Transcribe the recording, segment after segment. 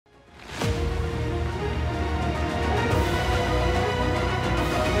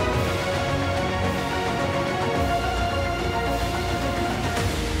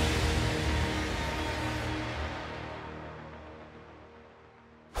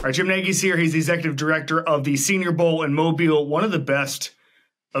All right, Jim Nagy's here. He's the executive director of the Senior Bowl in Mobile, one of the best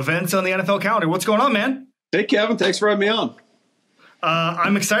events on the NFL calendar. What's going on, man? Hey, Kevin. Thanks for having me on.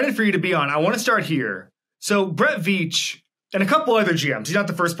 I'm excited for you to be on. I want to start here. So Brett Veach and a couple other GMs, he's not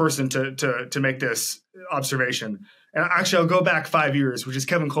the first person to make this observation. And actually, I'll go back 5 years, which is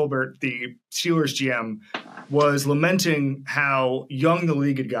Kevin Colbert, the Steelers GM, was lamenting how young the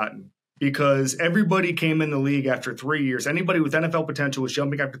league had gotten. Because everybody came in the league after 3 years. Anybody with NFL potential was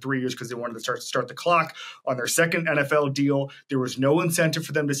jumping after 3 years because they wanted to start the clock on their second NFL deal. There was no incentive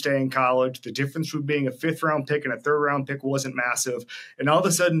for them to stay in college. The difference between being a fifth-round pick and a third-round pick wasn't massive. And all of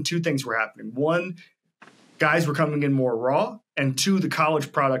a sudden, two things were happening. One, guys were coming in more raw. And two, the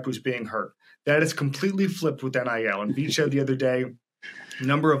college product was being hurt. That is completely flipped with NIL. And Veach said the other day, the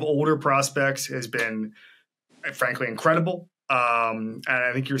number of older prospects has been, frankly, incredible. And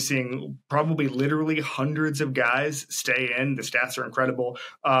I think you're seeing probably literally hundreds of guys stay in. The stats are incredible.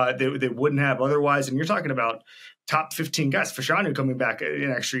 They wouldn't have otherwise. And you're talking about top 15 guys. Fashanu coming back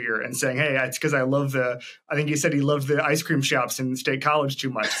an extra year and saying, hey, it's because I love I think he said he loved the ice cream shops in State College too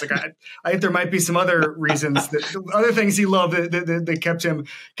much. It's like, I think there might be some other reasons, other things he loved that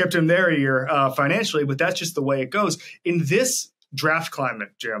kept him there a year financially, but that's just the way it goes. In this draft climate,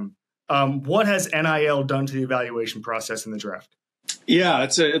 Jim, what has NIL done to the evaluation process in the draft? Yeah,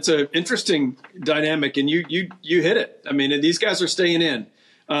 it's a interesting dynamic, and you hit it. I mean, these guys are staying in.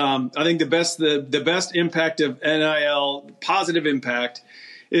 I think the best impact of NIL, positive impact,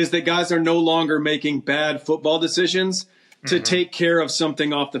 is that guys are no longer making bad football decisions to take care of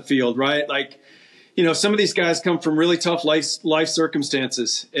something off the field, right? Like, some of these guys come from really tough life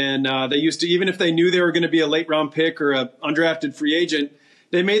circumstances, and they used to, even if they knew they were going to be a late round pick or a undrafted free agent,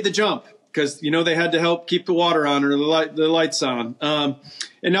 they made the jump because, they had to help keep the water on or the lights on. And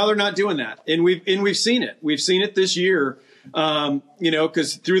now they're not doing that. And we've seen it. We've seen it this year,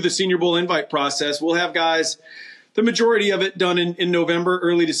 because through the Senior Bowl invite process, we'll have guys, the majority of it done in November,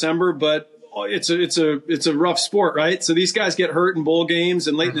 early December, but it's a rough sport, right? So these guys get hurt in bowl games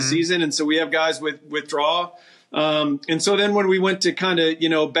and late in the season. And so we have guys withdraw. And so then when we went to kind of,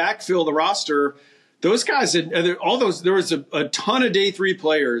 backfill the roster, those guys, there was a ton of day three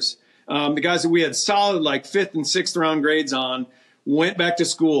players. The guys that we had solid, like 5th and 6th round grades on, went back to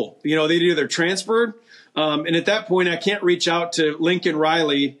school. They either transferred. And at that point, I can't reach out to Lincoln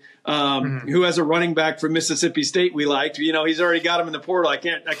Riley, who has a running back from Mississippi State we liked. He's already got him in the portal. I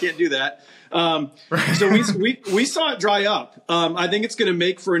can't do that. So we saw it dry up. I think it's going to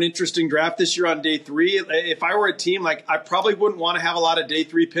make for an interesting draft this year on day 3. If I were a team, I probably wouldn't want to have a lot of day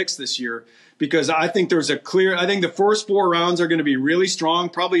 3 picks this year, because I think I think the first 4 rounds are going to be really strong,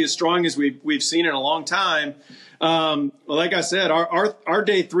 probably as strong as we've seen in a long time. Like I said, our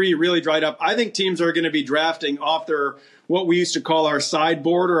day 3 really dried up. I think teams are going to be drafting off their, what we used to call our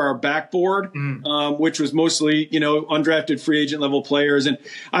sideboard or our backboard, which was mostly, undrafted free agent level players. And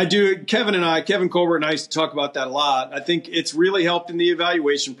Kevin Colbert and I used to talk about that a lot. I think it's really helped in the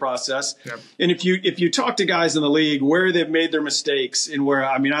evaluation process. Yep. And if you talk to guys in the league where they've made their mistakes and where,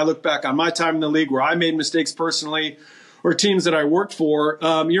 I look back on my time in the league where I made mistakes personally, or teams that I worked for,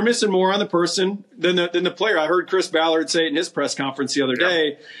 you're missing more on the person than the player. I heard Chris Ballard say it in his press conference the other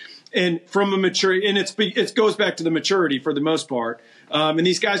day. And from a maturity, and it goes back to the maturity for the most part. And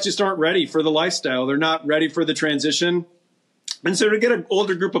these guys just aren't ready for the lifestyle. They're not ready for the transition. And so to get an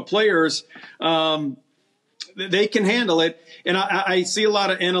older group of players, they can handle it. And I see a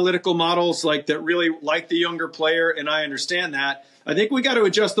lot of analytical models that really like the younger player, and I understand that. I think we got to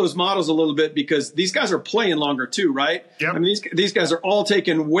adjust those models a little bit because these guys are playing longer too, right? Yep. These guys are all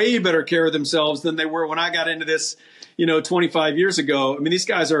taking way better care of themselves than they were when I got into this, 25 years ago. These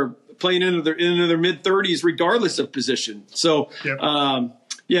guys are playing into their mid-30s regardless of position. So, yep.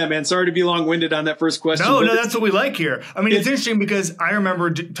 Yeah, man, sorry to be long-winded on that first question. No, that's what we like here. It's interesting because I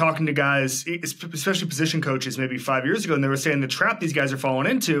remember talking to guys, especially position coaches, maybe 5 years ago, and they were saying the trap these guys are falling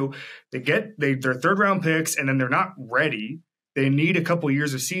into, they're third-round picks, and then they're not ready. They need a couple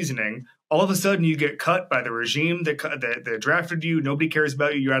years of seasoning. All of a sudden, you get cut by the regime that drafted you. Nobody cares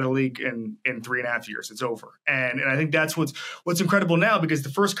about you. You're out of the league in 3.5 years. It's over. And I think that's what's incredible now, because the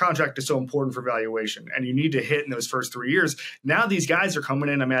first contract is so important for valuation, and you need to hit in those first 3 years. Now these guys are coming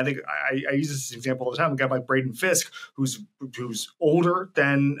in. I think I use this example all the time. A guy like Braden Fisk, who's older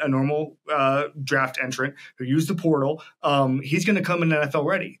than a normal draft entrant, who used the portal. He's going to come in NFL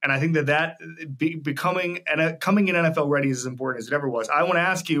ready. And I think coming in NFL ready is as important as it ever was. I want to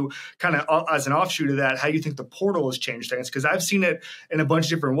ask you, kind of as an offshoot of that, how you think the portal has changed things, because I've seen it in a bunch of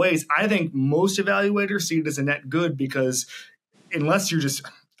different ways. I think most evaluators see it as a net good, because unless you're just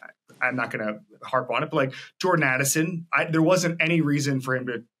 – I'm not going to harp on it, but like Jordan Addison, there wasn't any reason for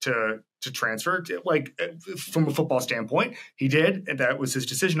him to transfer, like from a football standpoint. He did, and that was his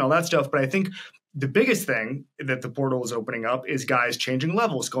decision, all that stuff. But I think the biggest thing that the portal is opening up is guys changing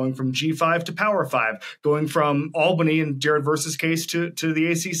levels, going from G5 to Power 5, going from Albany in Jared Verse's case to the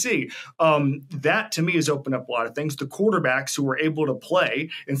ACC. That to me has opened up a lot of things. The quarterbacks who were able to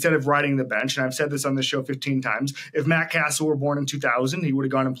play instead of riding the bench, and I've said this on the show 15 times, if Matt Castle were born in 2000, he would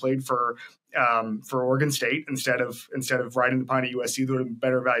have gone and played for Oregon State instead of riding the pine at USC. There would have been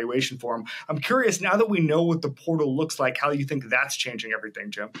better evaluation for him. I'm curious, now that we know what the portal looks like, how you think that's changing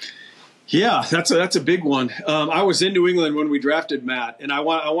everything, Jim? Yeah, that's a big one. I was in New England when we drafted Matt, and I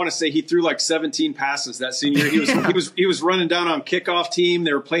want to say he threw like 17 passes that senior year. He was running down on kickoff team.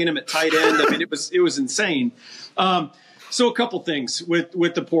 They were playing him at tight end. I mean, it was insane. So a couple things with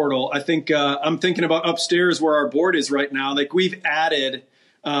the portal. I think I'm thinking about upstairs where our board is right now. Like we've added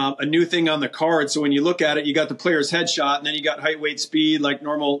a new thing on the card. So when you look at it, you got the player's headshot, and then you got height, weight, speed, like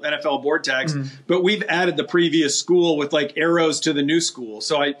normal NFL board tags. Mm-hmm. But we've added the previous school with like arrows to the new school.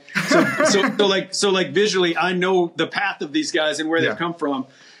 So like visually, I know the path of these guys and where they've come from.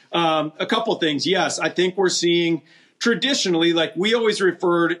 A couple things. Yes, I think we're seeing traditionally, like we always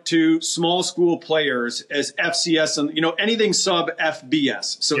referred to small school players as FCS and, anything sub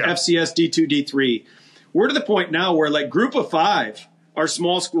FBS. So FCS, D2, D3. We're to the point now where like group of 5 are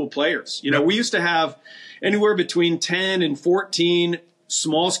small school players. We used to have anywhere between 10 and 14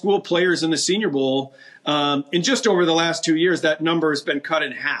 small school players in the Senior Bowl. And just over the last 2 years, that number has been cut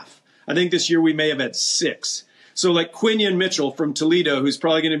in half. I think this year we may have had 6. So like Quinion Mitchell from Toledo, who's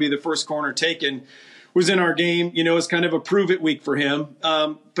probably going to be the first corner taken, was in our game. It's kind of a prove it week for him.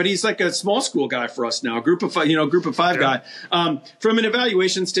 But he's like a small school guy for us now, group of 5 guy. From an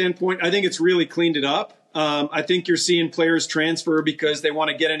evaluation standpoint, I think it's really cleaned it up. I think you're seeing players transfer because they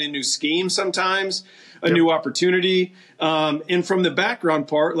want to get in a new scheme sometimes, a new opportunity. And from the background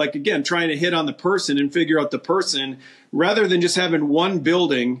part, like, again, trying to hit on the person and figure out the person rather than just having one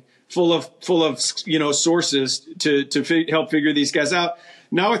building full of sources to help figure these guys out.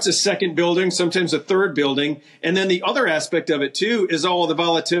 Now it's a second building, sometimes a third building. And then the other aspect of it, too, is all the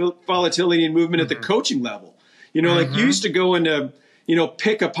volatility and movement at the coaching level. Like you used to go into,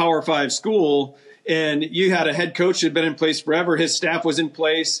 pick a Power 5 school, and you had a head coach that had been in place forever. His staff was in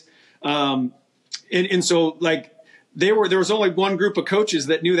place. And so like there was only one group of coaches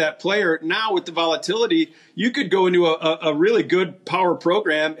that knew that player. Now with the volatility, you could go into a really good power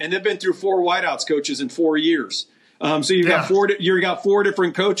program, and they've been through 4 wideouts coaches in 4 years. So you've got 4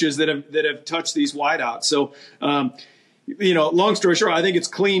 different coaches that have touched these wideouts. So, long story short, I think it's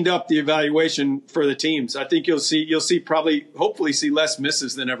cleaned up the evaluation for the teams. I think hopefully see less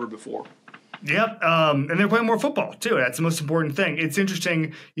misses than ever before. Yep, and they're playing more football, too. That's the most important thing. It's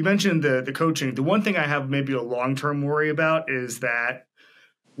interesting. You mentioned the coaching. The one thing I have maybe a long-term worry about is that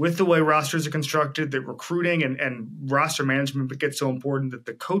with the way rosters are constructed, that recruiting and roster management gets so important that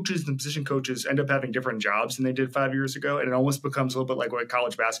the coaches and position coaches end up having different jobs than they did 5 years ago. And it almost becomes a little bit like what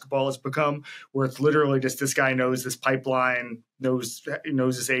college basketball has become, where it's literally just this guy knows this pipeline, knows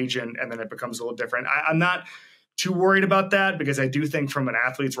this agent, and then it becomes a little different. I'm not too worried about that because I do think from an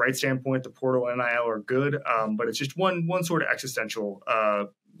athlete's right standpoint, the portal and NIL are good. But it's just one sort of existential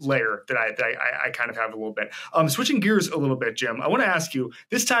layer that I kind of have a little bit. Switching gears a little bit, Jim, I want to ask you,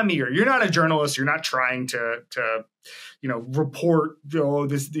 this time of year, you're not a journalist. You're not trying to report,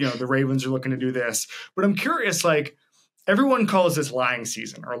 the Ravens are looking to do this. But I'm curious, like, everyone calls this lying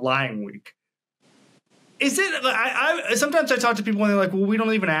season or lying week. Is it? I sometimes I talk to people and they're like, well, we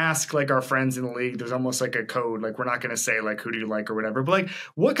don't even ask like our friends in the league. There's almost like a code, like we're not going to say like who do you like or whatever. But like,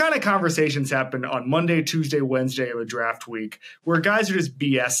 what kind of conversations happen on Monday, Tuesday, Wednesday of the draft week where guys are just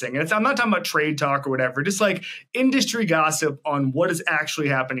BSing? And I'm not talking about trade talk or whatever, just like industry gossip on what is actually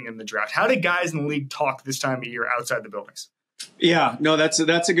happening in the draft. How do guys in the league talk this time of year outside the buildings? Yeah, no, that's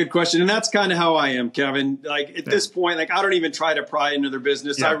a good question. And that's kind of how I am, Kevin. Like at this point, like I don't even try to pry into their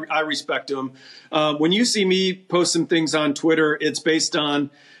business. Yeah. I respect them. When you see me post some things on Twitter, it's based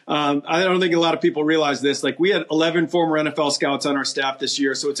on, I don't think a lot of people realize this. Like we had 11 former NFL scouts on our staff this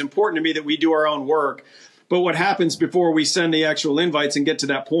year. So it's important to me that we do our own work. But what happens before we send the actual invites and get to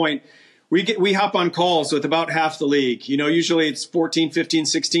that point, we hop on calls with about half the league. Usually it's 14, 15,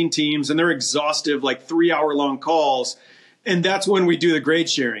 16 teams, and they're exhaustive, like 3-hour-long calls. And that's when we do the grade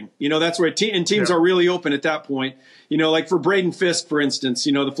sharing. That's where teams are really open at that point. Like for Braden Fisk, for instance,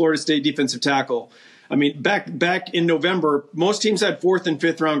 the Florida State defensive tackle. I mean, back in November, most teams had 4th and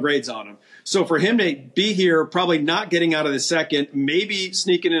 5th round grades on him. So for him to be here, probably not getting out of the second, maybe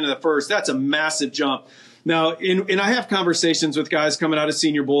sneaking into the first, that's a massive jump. Now, and I have conversations with guys coming out of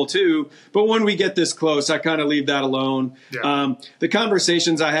Senior Bowl too, but when we get this close, I kind of leave that alone. Yeah. The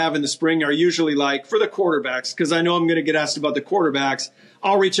conversations I have in the spring are usually like for the quarterbacks, because I know I'm going to get asked about the quarterbacks.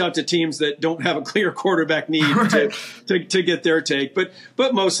 I'll reach out to teams that don't have a clear quarterback need to get their take. But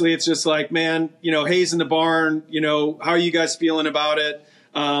mostly it's just like, man, hay's in the barn, how are you guys feeling about it?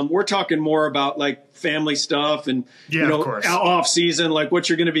 We're talking more about like family stuff and, off season, like what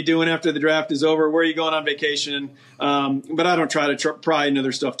you're going to be doing after the draft is over. Where are you going on vacation? But I don't try to pry into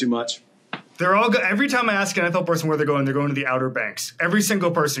their stuff too much. They're all every time I ask an NFL person where they're going to the Outer Banks. Every single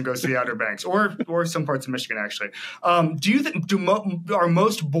person goes to the Outer Banks, or some parts of Michigan actually. Do you think are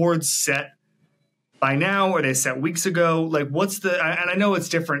most boards set by now? Are they set weeks ago? Like, what's and I know it's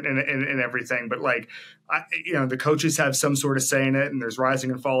different in everything, but like, the coaches have some sort of say in it, and there's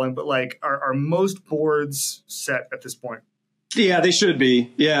rising and falling. But like, are most boards set at this point? Yeah, they should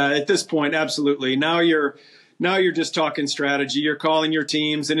be. Yeah, at this point, absolutely. Now you're just talking strategy. You're calling your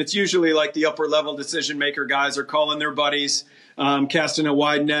teams, and it's usually like the upper level decision maker guys are calling their buddies, casting a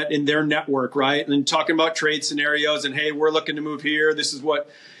wide net in their network, right? And talking about trade scenarios and, hey, we're looking to move here. This is what,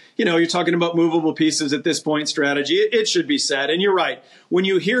 you're talking about movable pieces at this point strategy. It should be said. And you're right. When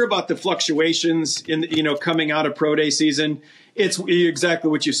you hear about the fluctuations in, coming out of pro day season, it's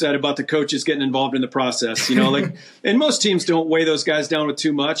exactly what you said about the coaches getting involved in the process, and most teams don't weigh those guys down with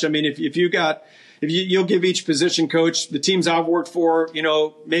too much. I mean, if you'll give each position coach, the teams I've worked for,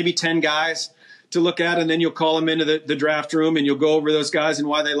 maybe 10 guys to look at, and then you'll call them into the draft room and you'll go over those guys and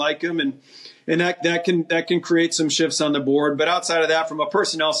why they like them. And that can create some shifts on the board. But outside of that, from a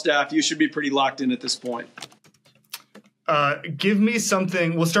personnel staff, you should be pretty locked in at this point. Give me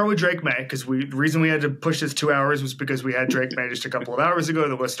something. We'll start with Drake Maye, because the reason we had to push this 2 hours was because we had Drake Maye just a couple of hours ago.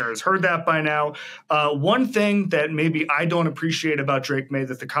 The listeners heard that by now. One thing that maybe I don't appreciate about Drake Maye,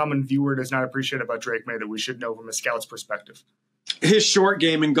 that the common viewer does not appreciate about Drake Maye, that we should know from a scout's perspective. His short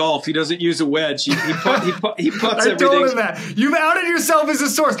game in golf. He doesn't use a wedge. He puts everything. I told him that. You've outed yourself as a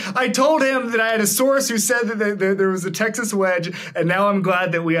source. I told him that I had a source who said that there was a Texas wedge, and now I'm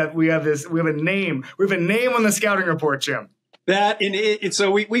glad that we have a name. We have a name on the scouting report, Jim. That and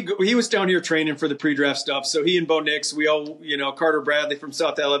so he was down here training for the pre-draft stuff. So he and Bo Nix, we all Carter Bradley from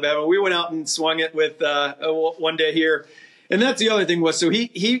South Alabama. We went out and swung it with one day here. And that's the other thing was, so he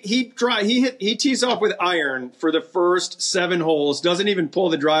tees off with iron for the first 7 holes, doesn't even pull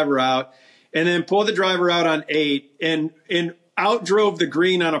the driver out, and then pull the driver out on 8 and outdrove the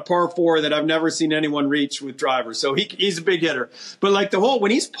green on a par 4 that I've never seen anyone reach with drivers. So he's a big hitter. But like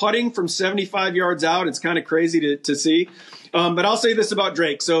when he's putting from 75 yards out, it's kind of crazy to see. But I'll say this about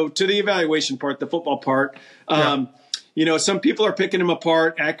Drake. So to the evaluation part, the football part, some people are picking him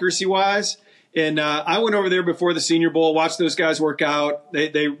apart accuracy wise. And I went over there before the Senior Bowl, watched those guys work out.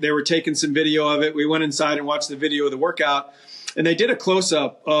 They were taking some video of it. We went inside and watched the video of the workout. And they did a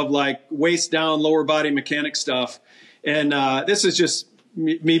close-up of, like, waist down, lower body mechanic stuff. And this is just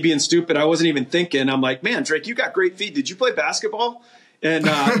me being stupid. I wasn't even thinking. I'm like, man, Drake, you got great feet. Did you play basketball? And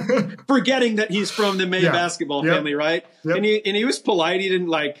forgetting that he's from the Maye basketball family, right? Yep. And he was polite. He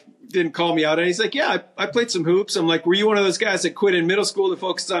didn't call me out. And he's like, yeah, I played some hoops. I'm like, were you one of those guys that quit in middle school to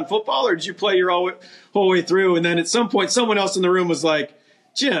focus on football, or did you play your whole way through? And then at some point, someone else in the room was like,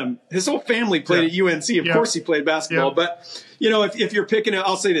 Jim, his whole family played at UNC. Of course he played basketball. But, if you're picking it,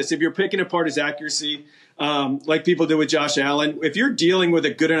 I'll say this, if you're picking apart his accuracy, like people do with Josh Allen, if you're dealing with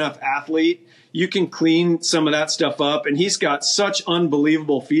a good enough athlete, you can clean some of that stuff up. And he's got such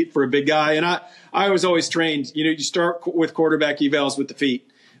unbelievable feet for a big guy. And I was always trained, you start with quarterback evals with the feet.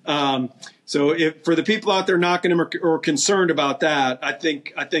 So if for the people out there knocking him or concerned about that, I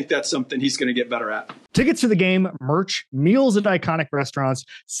think that's something he's going to get better at. Tickets to the game, merch, meals at iconic restaurants,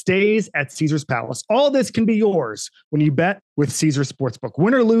 stays at Caesar's Palace. All this can be yours when you bet with Caesar Sportsbook.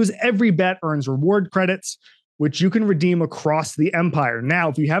 Win or lose, every bet earns reward credits, which you can redeem across the empire. Now,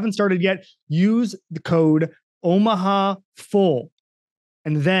 if you haven't started yet, use the code OMAHAFULL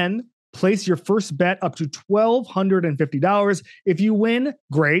and then place your first bet up to $1,250. If you win,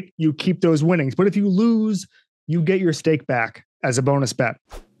 great, you keep those winnings. But if you lose, you get your stake back as a bonus bet.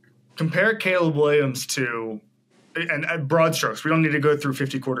 Compare Caleb Williams to, and broad strokes, we don't need to go through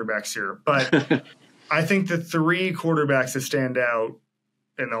 50 quarterbacks here, but I think the 3 quarterbacks that stand out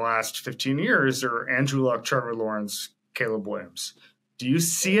in the last 15 years are Andrew Luck, Trevor Lawrence, Caleb Williams. Do you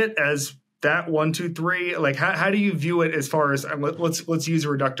see it as that 1, 2, 3? Like, how do you view it as far as, let's use a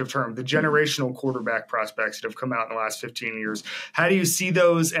reductive term, the generational quarterback prospects that have come out in the last 15 years? How do you see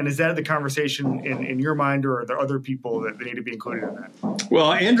those? And is that the conversation in your mind, or are there other people that need to be included in that?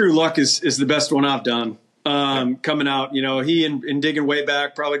 Well, Andrew Luck is the best one I've done. coming out. He and digging way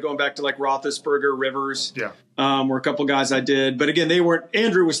back, probably going back to like Roethlisberger, Rivers. Yeah. Were a couple guys I did. But again,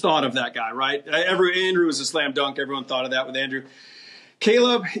 Andrew was thought of that guy, right? Andrew was a slam dunk. Everyone thought of that with Andrew.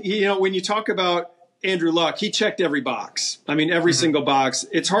 Caleb, when you talk about Andrew Luck, he checked every box. I mean, every single box.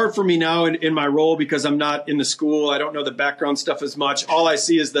 It's hard for me now in my role because I'm not in the school. I don't know the background stuff as much. All I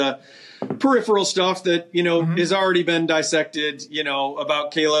see is the peripheral stuff that, has already been dissected,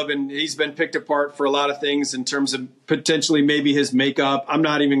 about Caleb. And he's been picked apart for a lot of things in terms of potentially maybe his makeup. I'm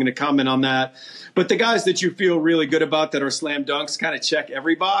not even going to comment on that. But the guys that you feel really good about that are slam dunks kind of check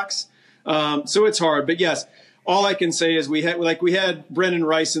every box. So it's hard. But yes, all I can say is we had Brendan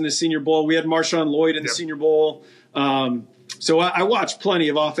Rice in the Senior Bowl. We had Marshawn Lloyd in the Senior Bowl. So I watched plenty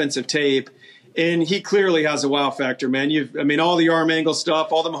of offensive tape, and he clearly has a wow factor, man. All the arm angle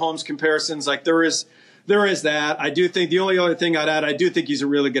stuff, all the Mahomes comparisons, like there is that. I do think the only other thing I'd add, I do think he's a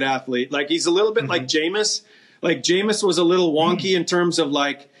really good athlete. Like he's a little bit like Jameis. Like Jameis was a little wonky in terms of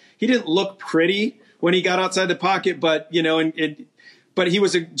like he didn't look pretty when he got outside the pocket, but but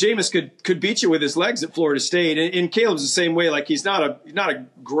Jameis could beat you with his legs at Florida State, and Caleb's the same way. Like he's not a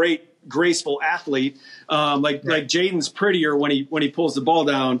great graceful athlete. Like Jaden's prettier when he pulls the ball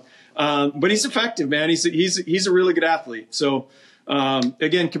down, but he's effective, man. He's a really good athlete. So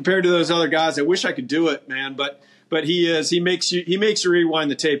again, compared to those other guys, I wish I could do it, man. But he makes you rewind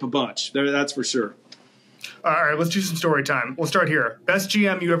the tape a bunch. That's for sure. All right, let's do some story time. We'll start here. Best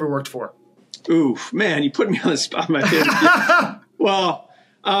GM you ever worked for? Ooh, man, you put me on the spot, my favorite. Well,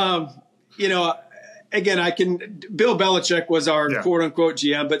 again, Bill Belichick was our quote unquote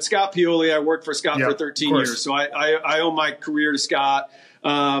GM, but Scott Pioli, I worked for Scott for 13 years. So I owe my career to Scott.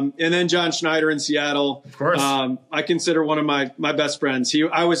 And then John Schneider in Seattle. Of course. I consider one of my best friends.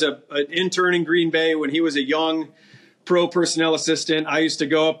 I was an intern in Green Bay when he was a young pro personnel assistant. I used to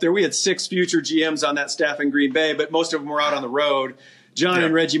go up there. We had 6 future GMs on that staff in Green Bay, but most of them were out on the road. John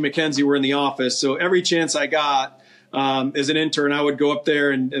and Reggie McKenzie were in the office. So every chance I got, as an intern, I would go up there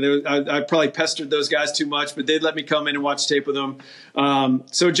and I probably pestered those guys too much, but they'd let me come in and watch tape with them.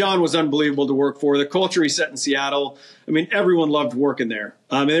 So John was unbelievable to work for. The culture he set in Seattle, everyone loved working there.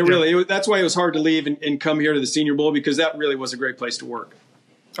 That's why it was hard to leave and come here to the Senior Bowl, because that really was a great place to work.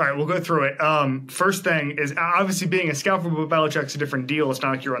 All right, we'll go through it. First thing is, obviously being a scout for Bill Belichick's a different deal. It's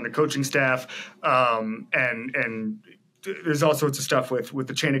not like you're on the coaching staff, and there's all sorts of stuff with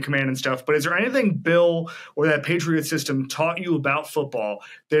the chain of command and stuff. But is there anything Bill or that Patriot system taught you about football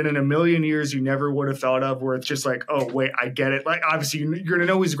that in a million years you never would have thought of, where it's just like, oh, wait, I get it? Like, obviously, you're going to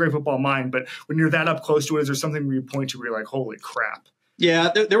know he's a great football mind, but when you're that up close to it, is there something where you point to where you're like, holy crap?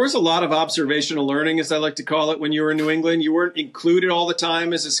 Yeah, there was a lot of observational learning, as I like to call it, when you were in New England. You weren't included all the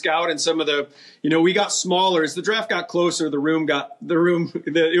time as a scout, and some of the, we got smaller as the draft got closer.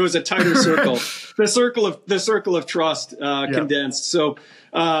 It was a tighter circle, the circle of trust condensed. So,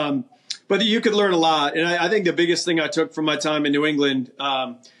 but you could learn a lot, and I think the biggest thing I took from my time in New England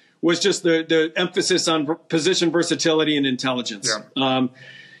was just the emphasis on position versatility and intelligence. Yeah.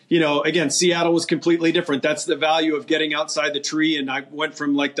 Again, Seattle was completely different. That's the value of getting outside the tree. And I went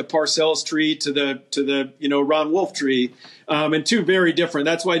from like the Parcells tree to the Ron Wolf tree, and two very different.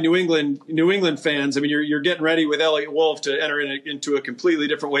 That's why New England fans, you're getting ready with Elliott Wolf to enter into a completely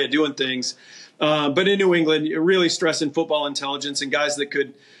different way of doing things. But in New England, you're really stressing football intelligence and guys that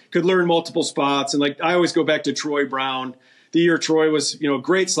could learn multiple spots. And like, I always go back to Troy Brown. The year Troy was, a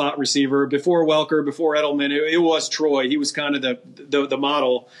great slot receiver. Before Welker, before Edelman, it was Troy. He was kind of the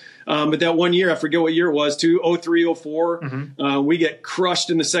model. But that one year, I forget what year it was, 03, 04, we get crushed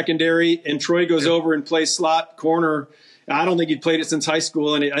in the secondary, and Troy goes over and plays slot corner. I don't think he'd played it since high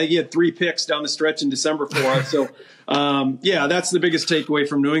school, and I think he had 3 picks down the stretch in December for us. So, that's the biggest takeaway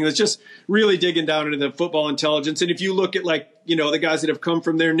from New England. It's just really digging down into the football intelligence. And if you look at, the guys that have come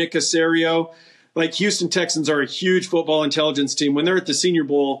from there, Nick Caserio, like Houston Texans are a huge football intelligence team. When they're at the Senior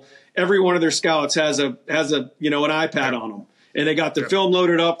Bowl, every one of their scouts has an iPad on them, and they got the film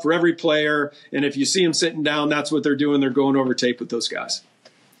loaded up for every player. And if you see them sitting down, that's what they're doing. They're going over tape with those guys.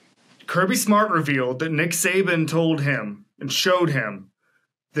 Kirby Smart revealed that Nick Saban told him and showed him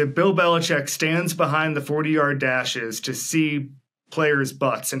that Bill Belichick stands behind the 40-yard dashes to see players'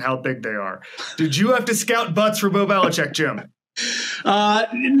 butts and how big they are. Did you have to scout butts for Bill Belichick, Jim?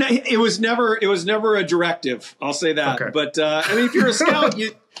 It was never a directive. I'll say that. Okay. But if you're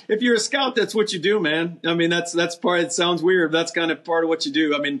a scout, that's what you do, man. That's part. It sounds weird. But that's kind of part of what you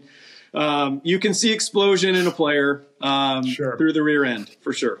do. You can see explosion in a player through the rear end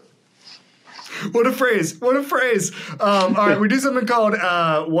for sure. What a phrase. What a phrase. All right. We do something called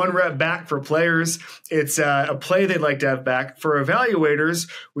one rep back for players. It's a play they'd like to have back. For evaluators,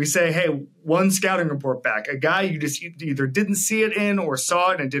 we say, hey, one scouting report back. A guy you just either didn't see it in or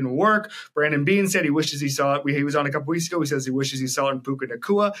saw it and it didn't work. Brandon Bean said he wishes he saw it. He was on a couple weeks ago. He says he wishes he saw it in Puka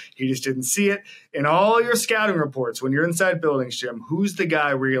Nacua. He just didn't see it. In all your scouting reports, when you're inside buildings, Jim, who's the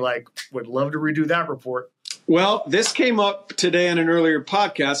guy where you're like, would love to redo that report? Well, this came up today on an earlier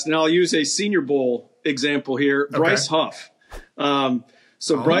podcast, and I'll use a Senior Bowl example here. Okay. Bryce Huff.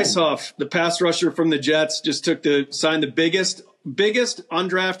 Bryce Huff, the pass rusher from the Jets, just signed the biggest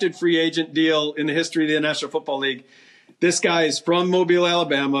undrafted free agent deal in the history of the National Football League. This guy is from Mobile,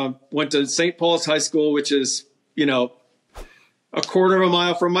 Alabama, went to St. Paul's High School, which is, a quarter of a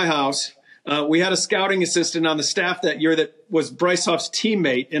mile from my house. We had a scouting assistant on the staff that year that was Bryce Huff's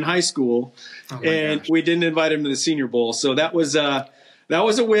teammate in high school, and we didn't invite him to the Senior Bowl. So that was a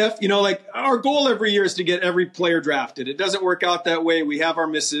whiff. Our goal every year is to get every player drafted. It doesn't work out that way. We have our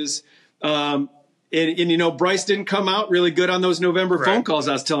misses. And Bryce didn't come out really good on those November phone calls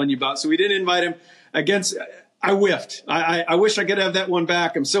I was telling you about. So we didn't invite him. I whiffed. I wish I could have that one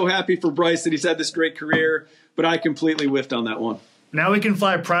back. I'm so happy for Bryce that he's had this great career, but I completely whiffed on that one. Now he can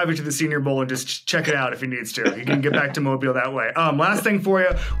fly private to the Senior Bowl and just check it out if he needs to. He can get back to Mobile that way. Last thing for you,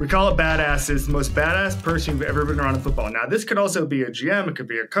 we call it badasses. The most badass person you've ever been around in football. Now, this could also be a GM. It could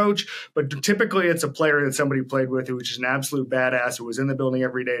be a coach. But typically, it's a player that somebody played with who was just an absolute badass, who was in the building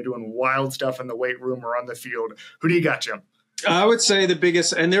every day doing wild stuff in the weight room or on the field. Who do you got, Jim? I would say the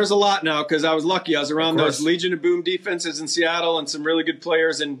biggest, and there's a lot now because I was lucky. I was around those Legion of Boom defenses in Seattle and some really good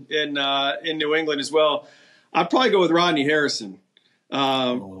players in New England as well. I'd probably go with Rodney Harrison.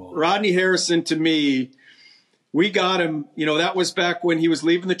 Rodney Harrison, to me, we got him, that was back when he was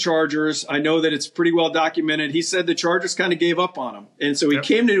leaving the Chargers. I know that it's pretty well documented. He said the Chargers kind of gave up on him. And so he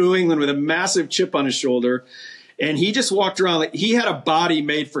came to New England with a massive chip on his shoulder, and he just walked around like he had a body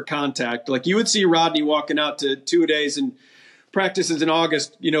made for contact. Like you would see Rodney walking out to 2 days and practices in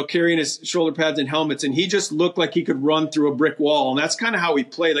August, carrying his shoulder pads and helmets, and he just looked like he could run through a brick wall. And that's kind of how he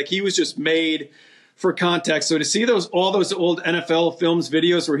played. Like he was just made for contact. So to see all those old NFL films,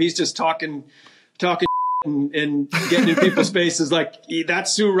 videos where he's just talking and getting in people's faces, like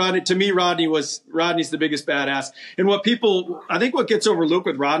that's who Rodney. To me, Rodney's the biggest badass. And what gets overlooked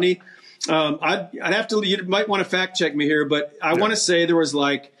with Rodney, I'd have to. You might want to fact check me here, but I want to say there was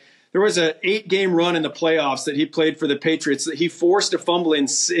an 8-game run in the playoffs that he played for the Patriots that he forced a fumble in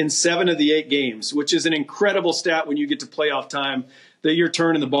 7 of the 8 games, which is an incredible stat when you get to playoff time, that you're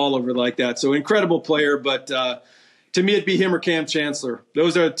turning the ball over like that. So incredible player, but to me it'd be him or Cam Chancellor.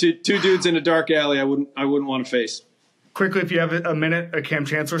 Those are two dudes in a dark alley I wouldn't want to face. Quickly, if you have a minute, a Cam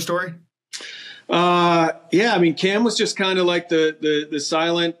Chancellor story. Cam was just kind of like the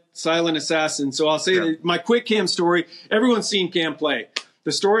silent assassin. So I'll say my quick Cam story. Everyone's seen Cam play.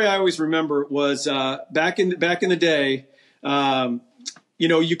 The story I always remember was back in the day.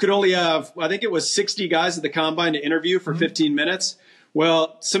 You could only have, I think it was 60 guys at the combine to interview for 15 minutes.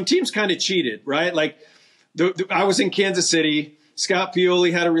 Well, some teams kind of cheated, right? Like I was in Kansas City. Scott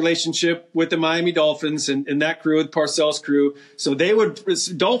Pioli had a relationship with the Miami Dolphins and that crew, the Parcells crew. So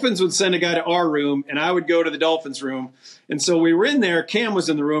Dolphins would send a guy to our room and I would go to the Dolphins room. And so we were in there. Cam was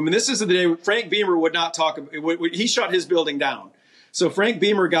in the room. And this is the day Frank Beamer would not talk. He shut his building down. So Frank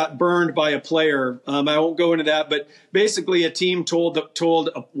Beamer got burned by a player. I won't go into that, but basically a team told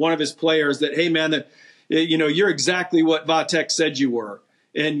one of his players that, hey man, you're exactly what Vatek said you were.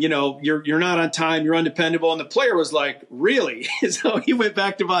 And, you're not on time, you're undependable. And the player was like, really? So he went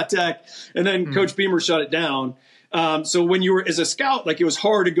back to Vatek, and then Coach Beamer shut it down. So when you were as a scout, like it was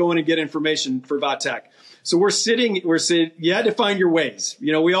hard to go in and get information for Vatek. So we're sitting, you had to find your ways.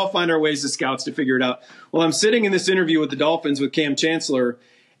 We all find our ways as scouts to figure it out. Well, I'm sitting in this interview with the Dolphins with Cam Chancellor,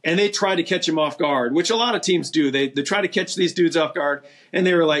 and they try to catch him off guard, which a lot of teams do. They try to catch these dudes off guard. And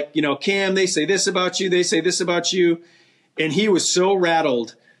they were like, Cam, they say this about you. They say this about you. And he was so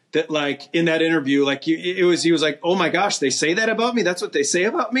rattled that like in that interview, like he was like, oh my gosh, they say that about me. That's what they say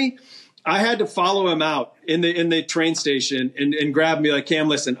about me. I had to follow him out in the train station and grab me like, Cam,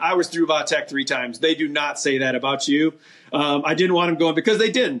 listen, I was through Vatek 3 times. They do not say that about you. I didn't want him going because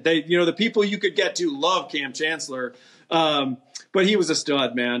they didn't. The people you could get to love Cam Chancellor. But he was a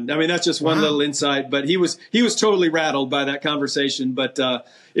stud, man. I mean, that's just one little insight, but he was totally rattled by that conversation. But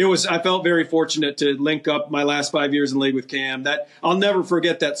I felt very fortunate to link up my last 5 years in the league with Cam. That I'll never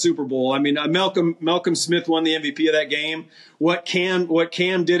forget that Super Bowl. I mean, Malcolm Smith won the MVP of that game. What Cam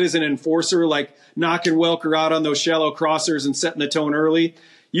did as an enforcer, like knocking Welker out on those shallow crossers and setting the tone early.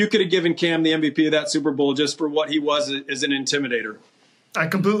 You could have given Cam the MVP of that Super Bowl just for what he was as an intimidator. I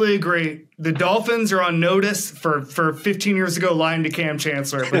completely agree. The Dolphins are on notice for 15 years ago lying to Cam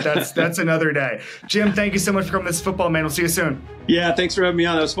Chancellor, but that's another day. Jim, thank you so much for coming to this Football Man. We'll see you soon. Yeah, thanks for having me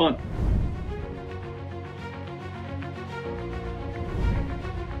on. That was fun.